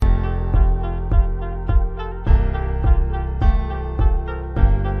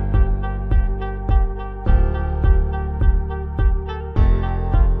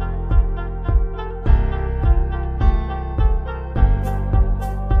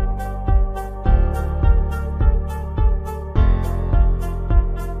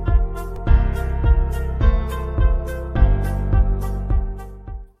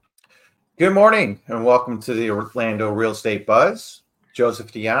Good morning and welcome to the Orlando Real Estate Buzz.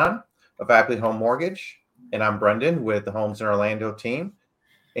 Joseph Dion of Appley Home Mortgage, and I'm Brendan with the Homes in Orlando team,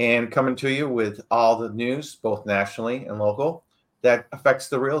 and coming to you with all the news, both nationally and local, that affects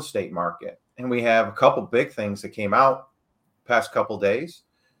the real estate market. And we have a couple big things that came out past couple days.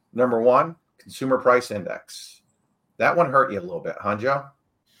 Number one, Consumer Price Index. That one hurt you a little bit, huh, Joe?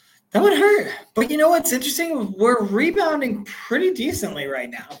 That would hurt. But you know what's interesting? We're rebounding pretty decently right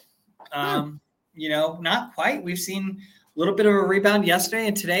now. Not quite. We've seen a little bit of a rebound yesterday,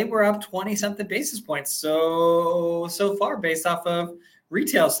 and today we're up 20-something basis points. So far, based off of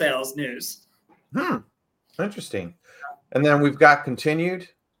retail sales news. Interesting. And then we've got continued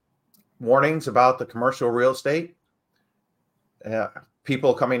warnings about the commercial real estate.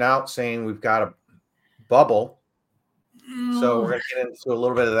 People coming out saying we've got a bubble. So we're going to get into a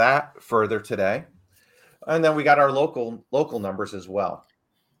little bit of that further today. And then we got our local numbers as well.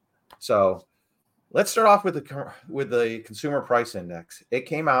 So let's start off with the Consumer Price Index. It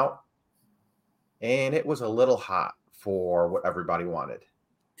came out and it was a little hot for what everybody wanted.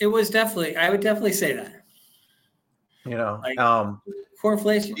 It was I would definitely say that. Core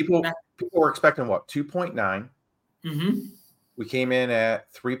inflation. People were expecting what, 2.9? Mm-hmm. We came in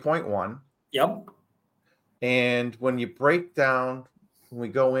at 3.1. Yep. And when we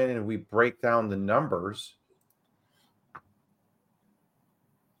go in and we break down the numbers,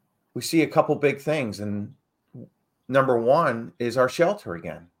 we see a couple big things. And number one is our shelter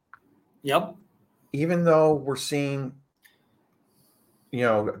again. Yep. Even though we're seeing,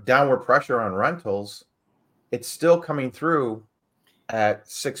 downward pressure on rentals, it's still coming through at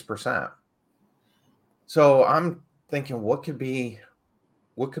 6%. So I'm thinking, what could be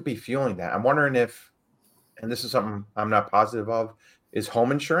fueling that? I'm wondering if, and this is something I'm not positive of, is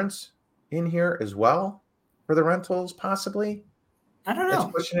home insurance in here as well for the rentals possibly? I don't know.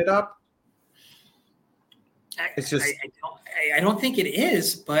 It's pushing it up. I don't think it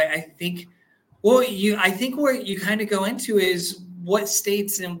is, but I think where you kind of go into is what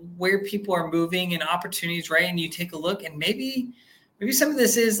states and where people are moving and opportunities, right? And you take a look, and maybe some of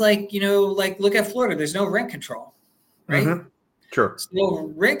this is like look at Florida. There's no rent control, right? Mm-hmm. Sure.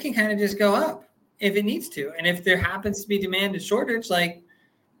 So rent can kind of just go up if it needs to, and if there happens to be demand and shortage,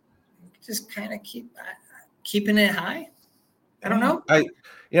 just kind of keeping it high. I don't know.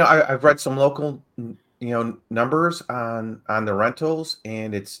 I've read some local, numbers on the rentals,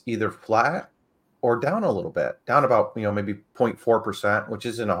 and it's either flat or down a little bit, down about, maybe 0.4%, which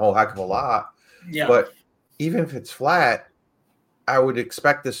isn't a whole heck of a lot. Yeah. But even if it's flat, I would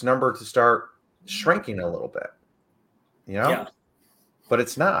expect this number to start shrinking a little bit, Yeah. But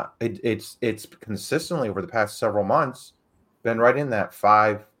it's not. It's consistently over the past several months been right in that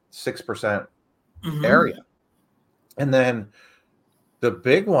 5-6% Mm-hmm. area. And then the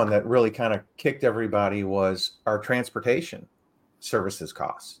big one that really kind of kicked everybody was our transportation services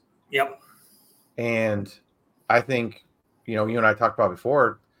costs. Yep. And I think, you and I talked about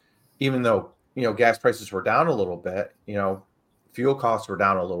before, even though, gas prices were down a little bit, fuel costs were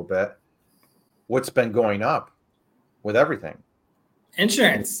down a little bit, what's been going up with everything?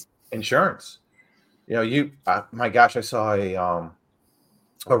 Insurance. My gosh, I saw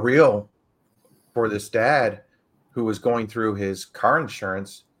a reel for this dad who was going through his car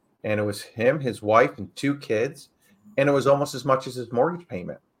insurance, and it was him, his wife, and 2 kids, and it was almost as much as his mortgage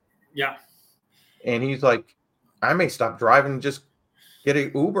payment. Yeah. And he's like, I may stop driving and just get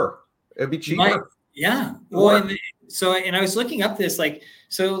an Uber. It'd be cheaper. Yeah. Well, and I was looking up this,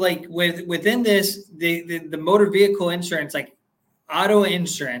 within this, the motor vehicle insurance, like auto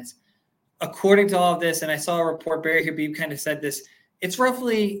insurance, according to all of this, and I saw a report, Barry Habib kind of said this, it's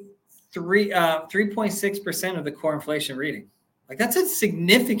roughly 3.6% of the core inflation reading. Like, that's a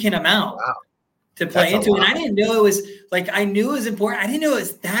significant amount to play into. And I didn't know it was I knew it was important. I didn't know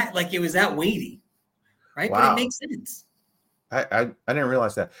it was that weighty, right? Wow. But it makes sense. I didn't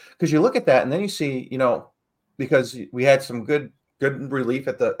realize that, because you look at that and then you see, because we had some good relief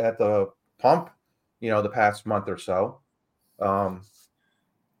at the pump, the past month or so. So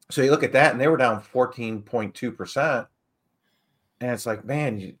you look at that and they were down 14.2%. And it's like,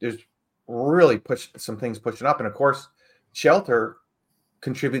 man, there's really some things pushing up. And of course, shelter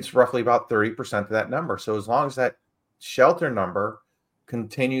contributes roughly about 30% to that number. So as long as that shelter number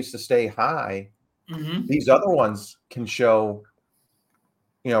continues to stay high, mm-hmm. these other ones can show,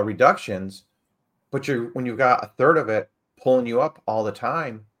 reductions. But when you've got a third of it pulling you up all the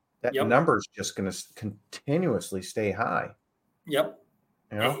time, that number is just going to continuously stay high. Yep.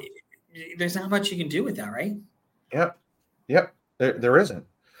 There's not much you can do with that, right? Yep. There isn't.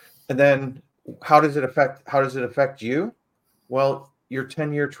 And then how does it affect you? Well, your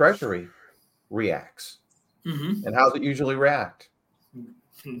 10-year treasury reacts. Mm-hmm. And how does it usually react?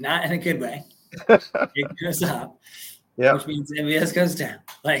 Not in a good way. It goes up, which means MBS goes down.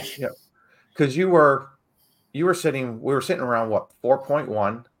 Like, yeah, because we were sitting around what,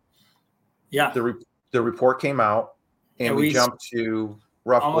 4.1. Yeah. The report came out, and we jumped to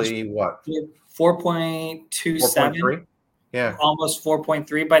roughly what, 4.27. 4.3. Yeah, almost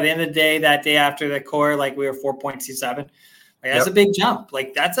 4.3. By the end of the day, that day after the core, like we were 4.27. Like, that's a big jump.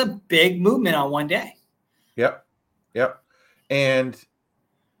 Like, that's a big movement on one day. Yep. And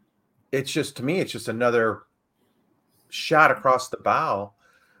it's just, to me, it's just another shot across the bow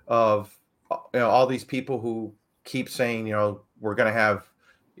of, all these people who keep saying, we're going to have,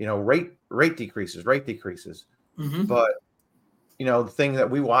 rate decreases. Mm-hmm. But, the thing that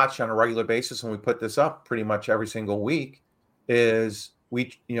we watch on a regular basis, and we put this up pretty much every single week, is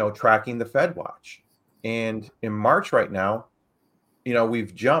we, tracking the Fed watch. And in March right now,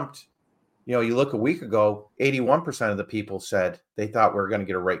 we've jumped. You look a week ago, 81% of the people said they thought we were going to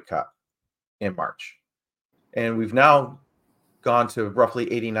get a rate cut in March. And we've now gone to roughly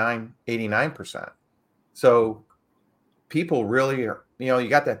 89%. So people really are, you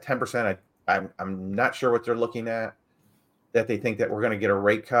got that 10%. I'm not sure what they're looking at, that they think that we're going to get a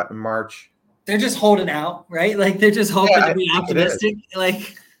rate cut in March. They're just holding out, right? Like, they're just hoping to be optimistic.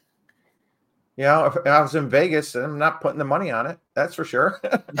 Like, if I was in Vegas, I'm not putting the money on it. That's for sure.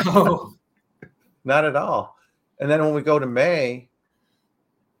 No. Not at all. And then when we go to May,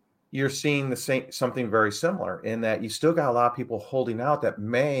 you're seeing something very similar, in that you still got a lot of people holding out that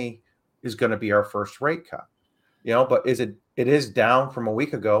May is going to be our first rate cut. But it is down from a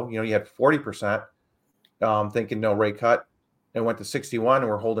week ago. You had 40% thinking no rate cut, and went to 61, and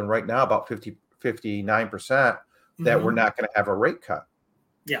we're holding right now about 59% that we're not going to have a rate cut.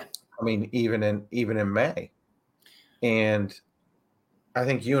 Yeah. I mean, even in May. And I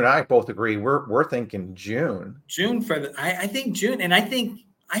think you and I both agree we're thinking June. I think June, and I think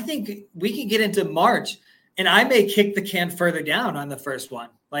we can get into March, and I may kick the can further down on the first one.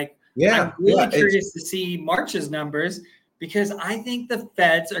 Like, I'm really curious to see March's numbers, because I think the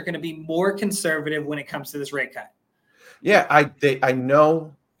Feds are going to be more conservative when it comes to this rate cut. Yeah, I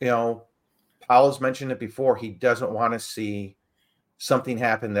know. Powell's mentioned it before. He doesn't want to see something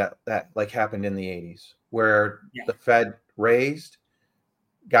happen that like happened in the 80s, where the Fed raised,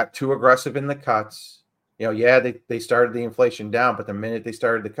 got too aggressive in the cuts. They started the inflation down, but the minute they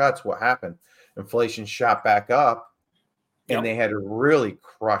started the cuts, what happened? Inflation shot back up, and they had to really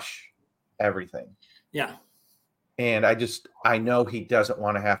crush everything. Yeah. And I know he doesn't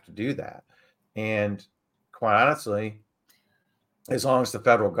want to have to do that. And quite honestly, as long as the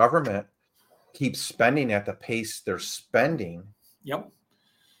federal government keeps spending at the pace they're spending,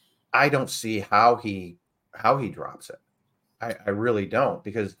 I don't see how he drops it. I really don't,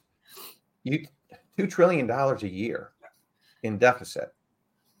 because $2 trillion a year in deficit.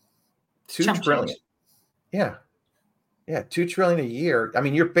 $2 trillion. Yeah. $2 trillion a year. I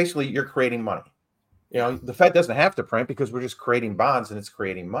mean, you're creating money. The Fed doesn't have to print, because we're just creating bonds, and it's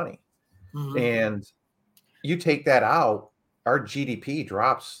creating money. Mm-hmm. And you take that out, our GDP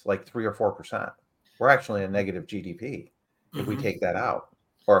drops like 3 or 4%. We're actually a negative GDP if we take that out,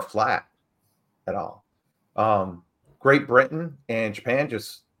 or flat at all. Great Britain and Japan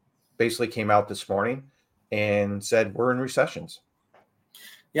just basically came out this morning and said we're in recessions.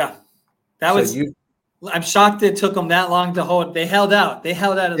 Yeah, I'm shocked it took them that long to hold. They held out. They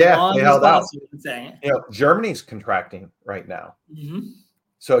held out as long as possible. Germany's contracting right now. Mm-hmm.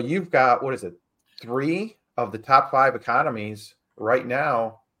 So you've got, what is it? 3 of the top 5 economies right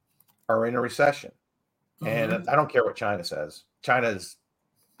now are in a recession. Mm-hmm. And I don't care what China says. China's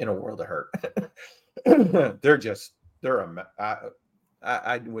in a world of hurt.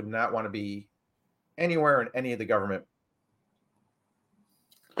 I would not want to be anywhere in any of the government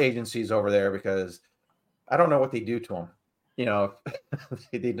agencies over there, because I don't know what they do to them.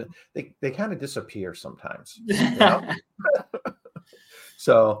 They kind of disappear sometimes.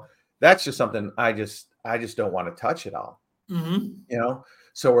 So that's just something I just don't want to touch at all. Mm-hmm.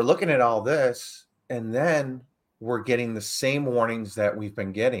 So we're looking at all this, and then we're getting the same warnings that we've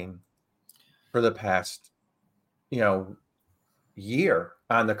been getting for the past, year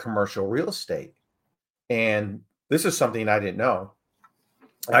on the commercial real estate. And this is something I didn't know.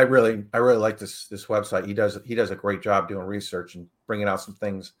 I really like this website. He does a great job doing research and bringing out some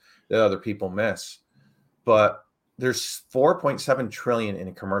things that other people miss. But there's 4.7 trillion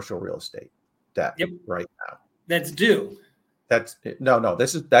in commercial real estate debt right now. That's due. That's the total.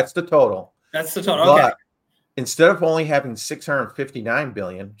 That's the total. Okay. But instead of only having 659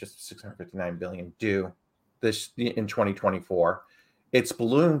 billion, just 659 billion due this in 2024, It's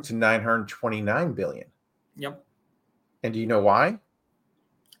ballooned to 929 billion. Yep. And do you know why?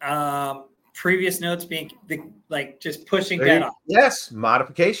 Previous notes being just pushing debt off. Yes,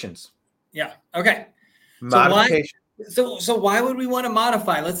 modifications. Yeah. Okay. Modification. So why would we want to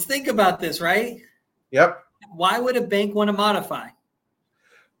modify? Let's think about this, right? Yep. Why would a bank want to modify?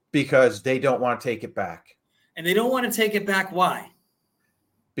 Because they don't want to take it back. And they don't want to take it back. Why?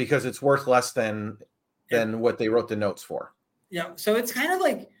 Because it's worth less than what they wrote the notes for. Yeah. So it's kind of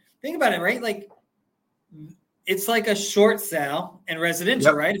like, think about it, right? Like, it's like a short sale in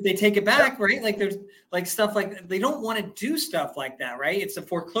residential, right? If they take it back, right? Like there's like stuff like they don't want to do stuff like that, right? It's a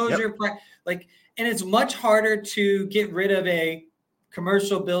foreclosure, and it's much harder to get rid of a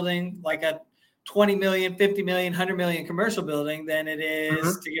commercial building, like a 20 million, 50 million, 100 million commercial building than it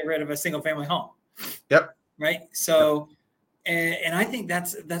is to get rid of a single family home. Yep. Right. So, and I think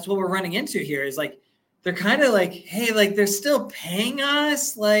that's what we're running into here is like, they're kind of like, hey, like they're still paying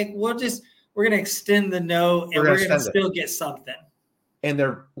us. Like we're going to extend the note and we're going to still get something.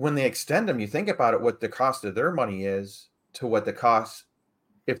 And when they extend them, you think about it, what the cost of their money is to what the cost,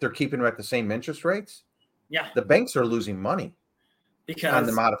 if they're keeping them at the same interest rates. Yeah. The banks are losing money on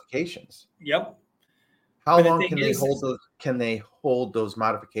the modifications. Yep. How long can they hold those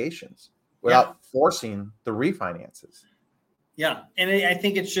modifications without forcing the refinances? Yeah. And I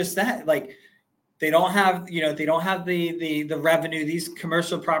think it's just that, like, they don't have the revenue. These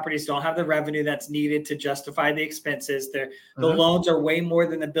commercial properties don't have the revenue that's needed to justify the expenses. The loans are way more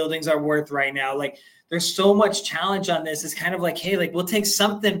than the buildings are worth right now. Like there's so much challenge on this. It's kind of like, hey, like we'll take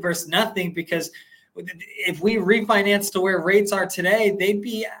something versus nothing, because if we refinance to where rates are today,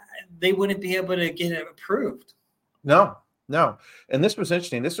 they wouldn't be able to get it approved. No. And this was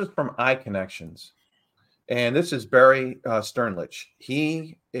interesting. This was from iConnections. And this is Barry Sternlich.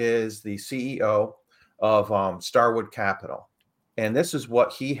 He is the CEO of Starwood Capital. And this is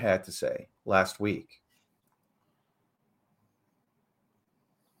what he had to say last week.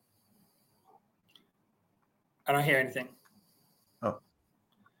 I don't hear anything. Oh.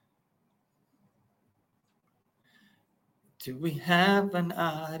 Do we have an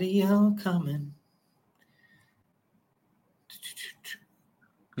audio coming?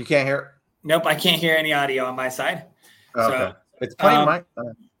 You can't hear it? Nope, I can't hear any audio on my side. Okay. So, it's playing my. All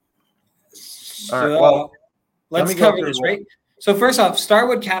right. Well, let's cover this, right? So first off,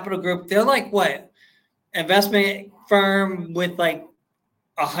 Starwood Capital Group, they're like what? Investment firm with like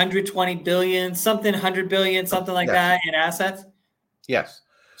 120 billion, something 100 billion, something like that in assets? Yes.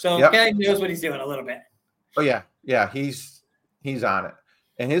 So guy knows what he's doing a little bit. Oh yeah. Yeah, he's on it.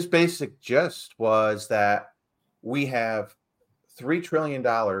 And his basic gist was that we have $3 trillion.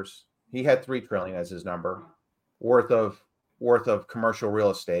 He had 3 trillion as his number worth of commercial real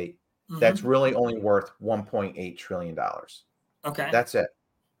estate. That's really only worth $1.8 trillion. Okay. That's it.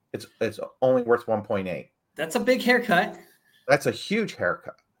 It's only worth 1.8. That's a big haircut. That's a huge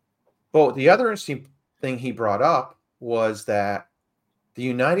haircut. But the other interesting thing he brought up was that the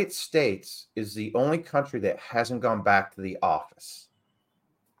United States is the only country that hasn't gone back to the office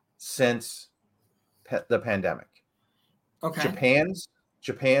since the pandemic. Okay.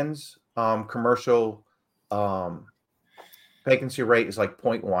 Japan's commercial vacancy rate is like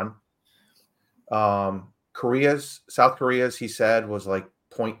 0.1. South Korea's, he said, was like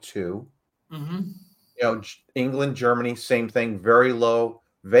 0.2. England, Germany, same thing, very low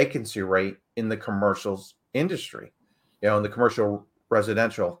vacancy rate in the commercials industry, in the commercial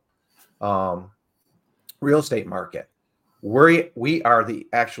residential real estate market. We are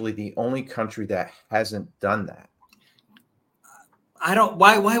actually the only country that hasn't done that.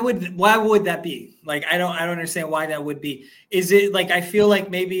 Why would that be? Like, I don't understand why that would be. Is it like, I feel like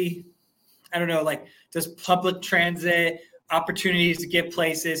maybe, I don't know, like, does public transit, opportunities to get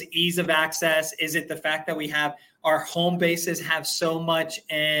places, ease of access? Is it the fact that we have our home bases have so much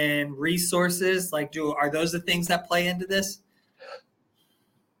and resources? Like, are those the things that play into this?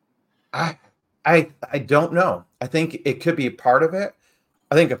 I don't know. I think it could be a part of it.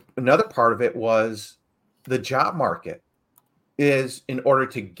 I think another part of it was the job market. Is in order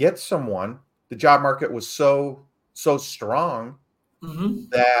to get someone, the job market was so strong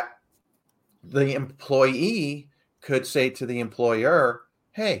that the employee could say to the employer,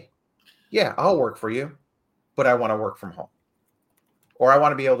 hey, yeah, I'll work for you, but I want to work from home. Or I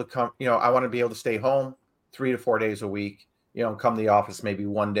want to be able to come, I want to be able to stay home 3 to 4 days a week, come to the office maybe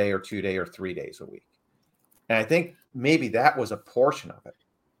 1 day or 2 days or 3 days a week. And I think maybe that was a portion of it,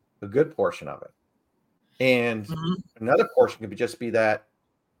 a good portion of it. And another portion could just be that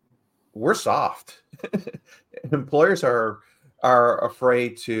we're soft. Employers are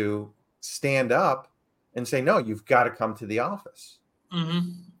afraid to stand up and say, no, you've got to come to the office. Mm-hmm.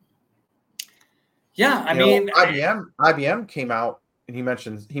 Yeah, I You mean, know, IBM came out, and he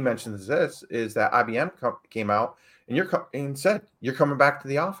mentions this is that IBM came out and said you're coming back to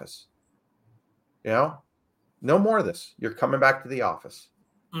the office. You know, no more of this. You're coming back to the office.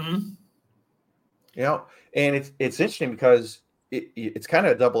 mm-hmm. You know, and it's interesting because it's kind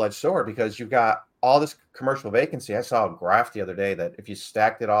of a double-edged sword because you've got all this commercial vacancy. I saw a graph the other day that if you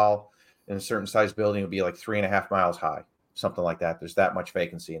stacked it all in a certain size building, it would be like 3.5 miles high, something like that. There's that much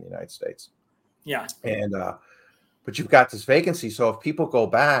vacancy in the United States. Yeah. And but you've got this vacancy. So if people go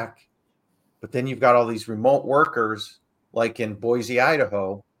back, but then you've got all these remote workers like in Boise,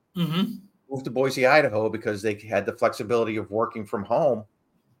 Idaho, Mm-hmm. move to Boise, Idaho because they had the flexibility of working from home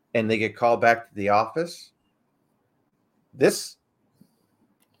and they get called back to the office. This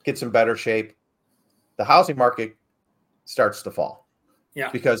gets in better shape. The housing market starts to fall. Yeah.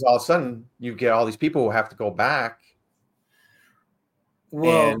 Because all of a sudden you get all these people who have to go back.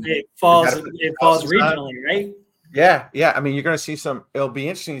 Well, it falls regionally, right? Yeah. I mean, you're going to see some. It'd be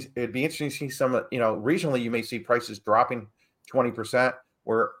interesting to see some. Regionally, you may see prices dropping 20%,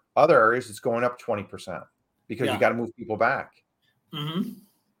 where other areas it's going up 20% because you got to move people back. Mm-hmm.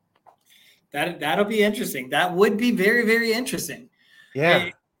 That'll be interesting. That would be very, very interesting. Yeah.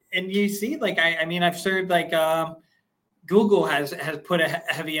 And you see, like I mean, I've heard like Google has put a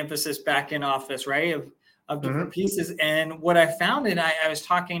heavy emphasis back in office, right? Of different pieces. And what I found, and I was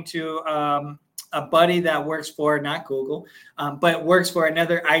talking to a buddy that works for not Google, but works for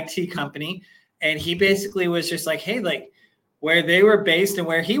another IT company. And he basically was just like, hey, like where they were based and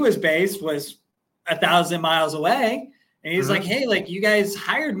where he was based was 1,000 miles away. And he's like, hey, like you guys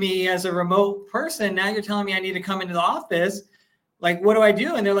hired me as a remote person. Now you're telling me I need to come into the office. Like, what do I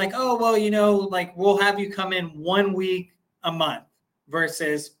do? And they're like, oh, well, like we'll have you come in 1 week a month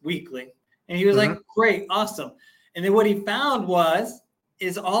versus weekly. And he was like, great, awesome. And then what he found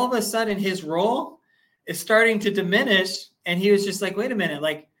is all of a sudden his role is starting to diminish. And he was just like, wait a minute,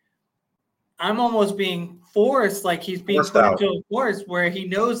 like I'm almost being forced, like he's being put into a force where he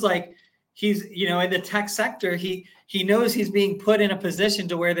knows like he's, in the tech sector, he knows he's being put in a position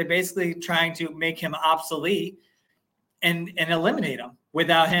to where they're basically trying to make him obsolete and eliminate him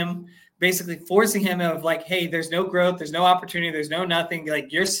without him basically forcing him of like, hey, there's no growth, there's no opportunity, there's no nothing.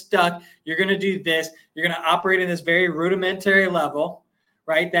 Like you're stuck. You're going to do this. You're going to operate in this very rudimentary level,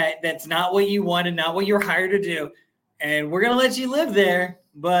 right? That's not what you wanted, not what you're hired to do. And we're going to let you live there.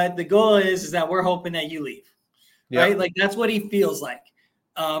 But the goal is that we're hoping that you leave, right? Like that's what he feels like.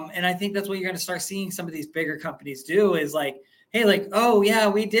 And I think that's what you're going to start seeing some of these bigger companies do is like, hey, like, oh yeah,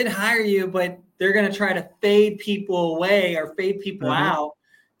 we did hire you, but they're going to try to fade people away or fade people out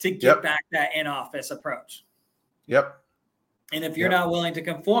to get back that in-office approach. Yep. And if you're not willing to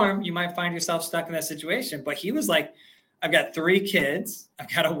conform, you might find yourself stuck in that situation. But he was like, I've got 3 kids.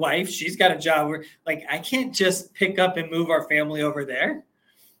 I've got a wife. She's got a job. Where, like, I can't just pick up and move our family over there.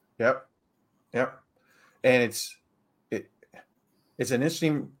 Yep. And it's an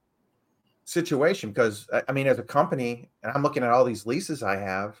interesting situation because, I mean, as a company, and I'm looking at all these leases I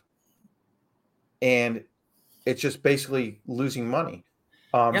have, and it's just basically losing money.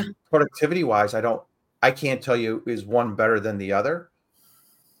 Productivity wise, I can't tell you is one better than the other.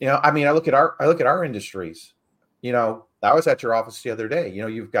 I mean, I look at our industries. I was at your office the other day.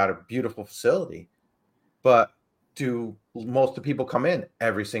 You've got a beautiful facility, but do most of the people come in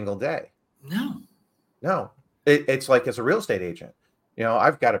every single day? No. It's like as a real estate agent,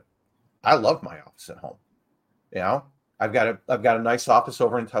 I love my office at home. I've got a nice office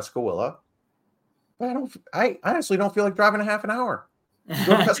over in Tuscaloosa, but I honestly don't feel like driving a half an hour to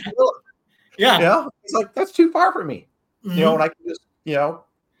go to Tuscaloosa. It's like that's too far for me. And I can just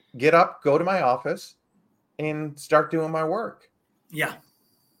get up, go to my office, and start doing my work.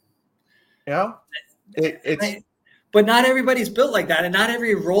 But not everybody's built like that, and not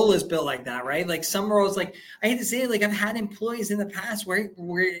every role is built like that, right? Like some roles, like I hate to say it, like I've had employees in the past where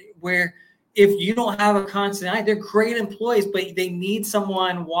if you don't have a constant eye, they're great employees, but they need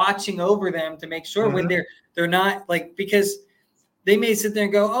someone watching over them to make sure when they're not like, because they may sit there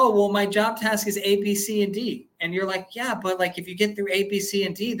and go, oh, well, my job task is A, B, C, and D. And you're like, yeah, but like if you get through A, B, C,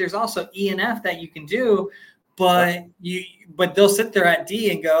 and D, there's also E and F that you can do. But they'll sit there at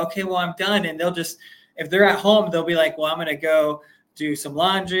D and go, okay, well, I'm done. And they'll just, if they're at home, they'll be like, well, I'm going to go do some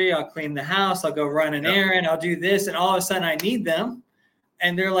laundry. I'll clean the house. I'll go run an errand. I'll do this. And all of a sudden I need them.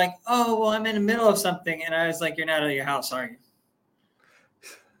 And they're like, oh, well, I'm in the middle of something. And I was like, you're not at your house, are you?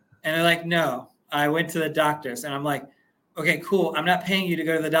 And they're like, no, I went to the doctor's. And I'm like, okay, cool. I'm not paying you to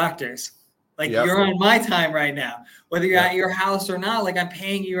go to the doctor's. Like you're on my time right now, whether you're at your house or not. Like I'm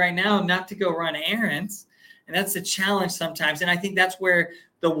paying you right now not to go run errands. And that's the challenge sometimes. And I think that's where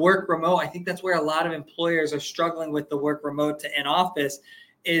the work remote, I think that's where a lot of employers are struggling with the work remote to in office,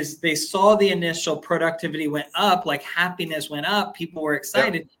 is they saw the initial productivity went up, like happiness went up, people were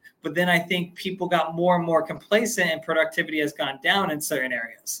excited. Yep. But then I think people got more and more complacent and productivity has gone down in certain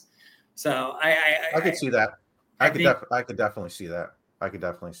areas. So I could see that. I could definitely see that. I could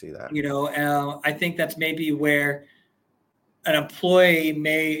definitely see that. You know, I think that's maybe where an employee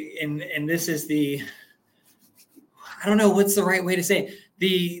may, and this is I don't know what's the right way to say it.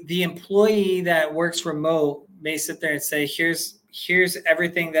 The employee that works remote may sit there and say, here's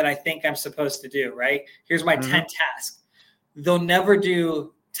everything that I think I'm supposed to do, right? Here's my 10 tasks. They'll never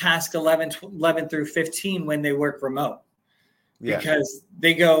do task 11 through 15 when they work remote. Yeah. Because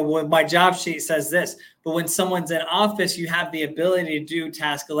they go, well, my job sheet says this. But when someone's in office, you have the ability to do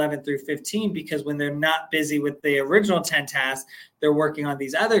task 11 through 15 because when they're not busy with the original 10 tasks, they're working on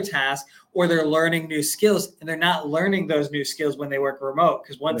these other tasks or they're learning new skills, and they're not learning those new skills when they work remote.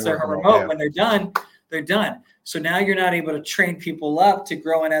 Because once they're remote, when they're done, they're done. So now you're not able to train people up to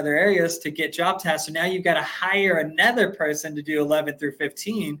grow in other areas to get job tasks. So now you've got to hire another person to do 11 through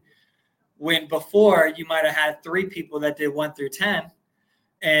 15. When before you might have had 3 people that did 1 through 10,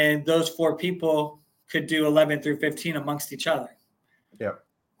 and those 4 people could do 11 through 15 amongst each other. Yeah.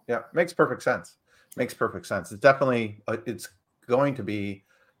 Makes perfect sense. It's definitely, it's going to be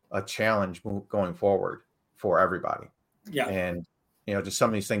a challenge going forward for everybody. Yeah. And, you know, just some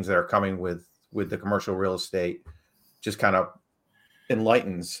of these things that are coming with the commercial real estate just kind of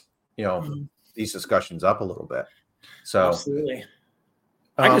enlightens, you know, these discussions up a little bit. So absolutely.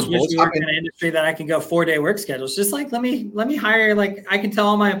 I just wish we were in an industry that I can go 4-day work schedules. Just like, let me hire, like I can tell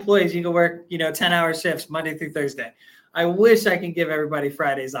all my employees, you can work, 10-hour shifts Monday through Thursday. I wish I can give everybody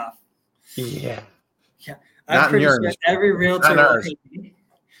Fridays off. Yeah. I'm pretty sure every realtor.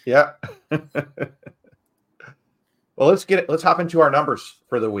 Yeah. Well, let's hop into our numbers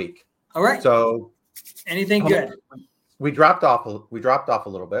for the week. All right. So anything good? We dropped off a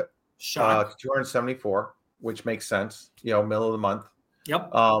little bit. Sure. 274, which makes sense, middle of the month.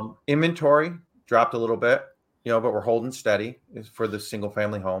 Yep. Inventory dropped a little bit, but we're holding steady for the single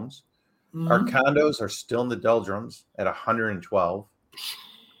family homes. Our condos are still in the doldrums at 112.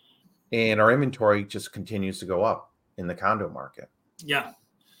 And our inventory just continues to go up in the condo market. Yeah.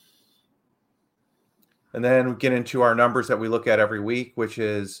 And then we get into our numbers that we look at every week, which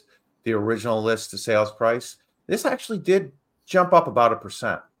is the original list to sales price. This actually did jump up about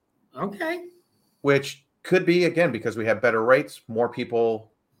 1%. Okay. Which could be, again, because we have better rates, more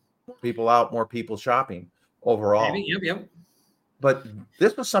people out, more people shopping overall. Maybe. Yep. But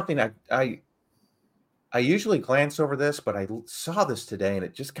this was something I usually glance over this, but I saw this today and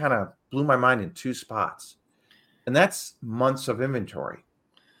it just kind of blew my mind in 2 spots. And that's months of inventory.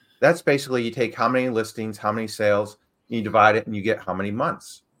 That's basically you take how many listings, how many sales, you divide it and you get how many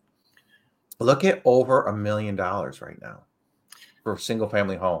months. Look at over $1 million right now for single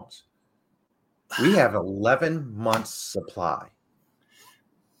family homes. We have 11 months supply.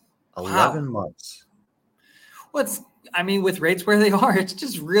 11 months. With rates where they are, it's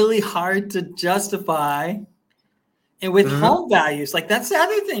just really hard to justify. And with home values, like that's the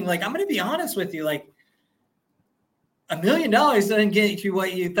other thing. Like, I'm going to be honest with you, like $1 million doesn't get you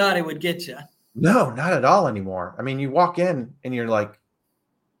what you thought it would get you. No, not at all anymore. I mean, you walk in and you're like,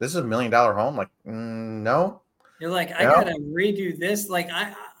 this is $1 million home. Like, no. You're like, I got to redo this. Like,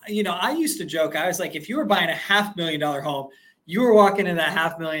 I used to joke. I was like, if you were buying a $500,000 home, you were walking in that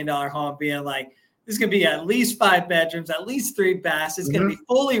 $500,000 home being like, this is going to be at least 5 bedrooms, at least 3 baths. It's going to be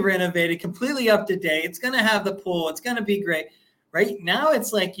fully renovated, completely up to date. It's going to have the pool. It's going to be great. Right now,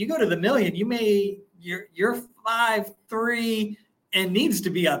 it's like you go to the million, you're 5'3" and needs to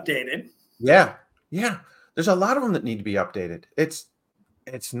be updated. Yeah. There's a lot of them that need to be updated.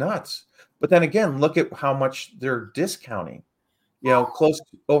 It's nuts. But then again, look at how much they're discounting. Close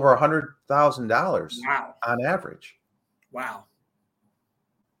to over $100,000 on average. Wow.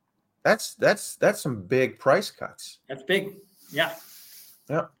 That's some big price cuts. That's big. Yeah.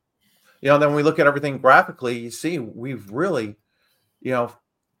 Yeah. Then we look at everything graphically, you see we've really,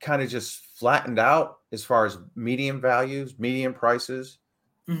 kind of just flattened out as far as median values, median prices.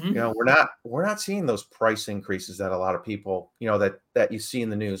 We're not seeing those price increases that a lot of people, that you see in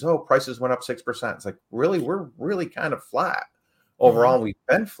the news. Oh, prices went up 6%. It's like, really, we're really kind of flat. Overall, we've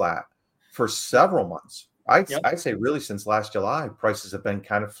been flat for several months. I'd say really since last July, prices have been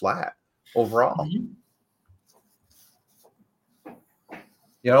kind of flat overall.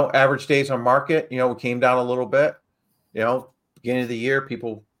 Average days on market, we came down a little bit. Beginning of the year,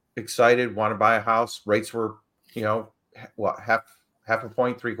 people excited, want to buy a house. Rates were, half a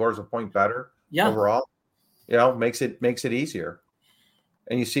point, 3/4 of a point better overall. makes it easier.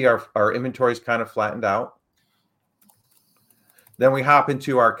 And you see our inventory's kind of flattened out. Then we hop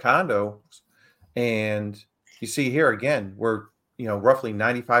into our condos, and you see here again, we're roughly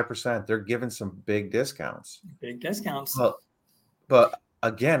 95%. They're giving some big discounts. Big discounts. But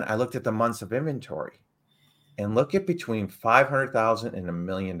again, I looked at the months of inventory, and look at between $500,000 and $1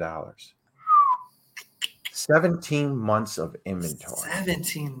 million. 17 months of inventory.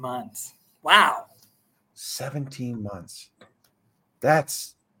 17 months. Wow. 17 months.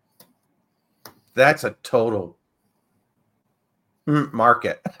 That's a total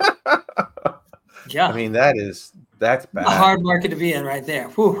market. Yeah. I mean, that's bad. A hard market to be in right there.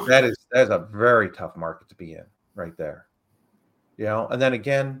 Whew. That is a very tough market to be in right there. And then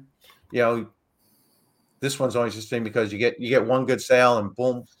again, this one's always interesting because you get one good sale and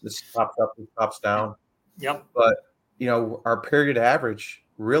boom, this pops up, this pops down. Yep. But our period average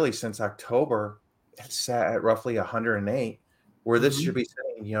really since October has sat at roughly 108, where this should be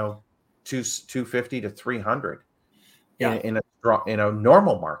sitting, 250 to 300. Yeah. In a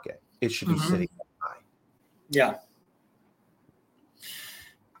normal market, it should be sitting high. Yeah.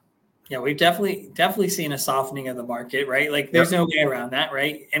 Yeah, we've definitely seen a softening of the market, right? Like there's no way around that,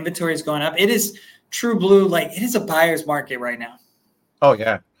 right? Inventory is going up. It is true blue, like it is a buyer's market right now. Oh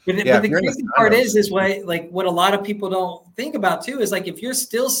yeah. But the crazy part is what a lot of people don't think about too is like if you're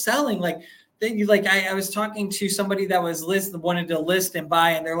still selling, like then you I was talking to somebody that wanted to list and buy,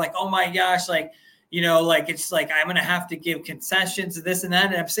 and they're like, oh my gosh, it's like I'm gonna have to give concessions to this and that.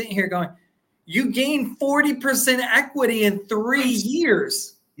 And I'm sitting here going, you gained 40% equity in 3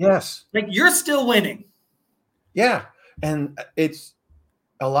 years. Yes. Like you're still winning. Yeah. And it's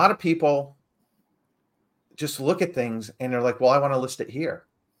a lot of people just look at things and they're like, well, I want to list it here.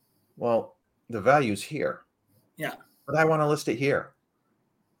 Well, the value's here. Yeah. But I want to list it here.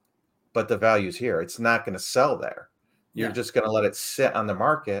 But the value's here. It's not going to sell there. You're just going to let it sit on the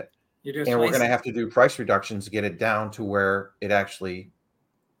market. And we're going to have to do price reductions to get it down to where it actually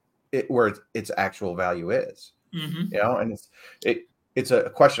where its actual value is. And it's a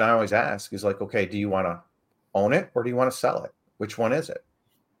question I always ask is like, okay, do you want to own it or do you want to sell it? Which one is it?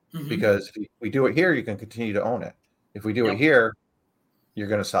 Because if we do it here, you can continue to own it. If we do it here, you're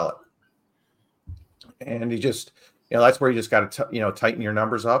going to sell it. And you just, that's where you just got to, tighten your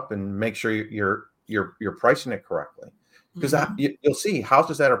numbers up and make sure you're pricing it correctly. Because you'll see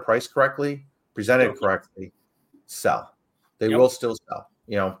houses that are priced correctly, presented correctly, sell. They will still sell.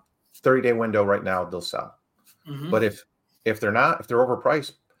 30-day window right now, they'll sell. But if they're not, if they're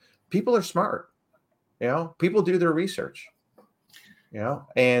overpriced, people are smart. People do their research.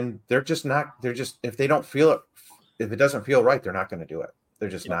 And they're just not. They're just if they don't feel it, if it doesn't feel right, they're not going to do it. They're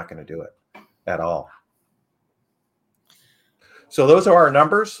just not going to do it at all. So those are our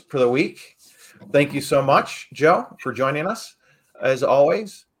numbers for the week. Thank you so much, Joe, for joining us. As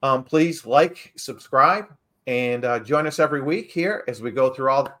always, please like, subscribe, and join us every week here as we go through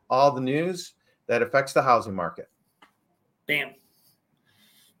all the news that affects the housing market. Bam.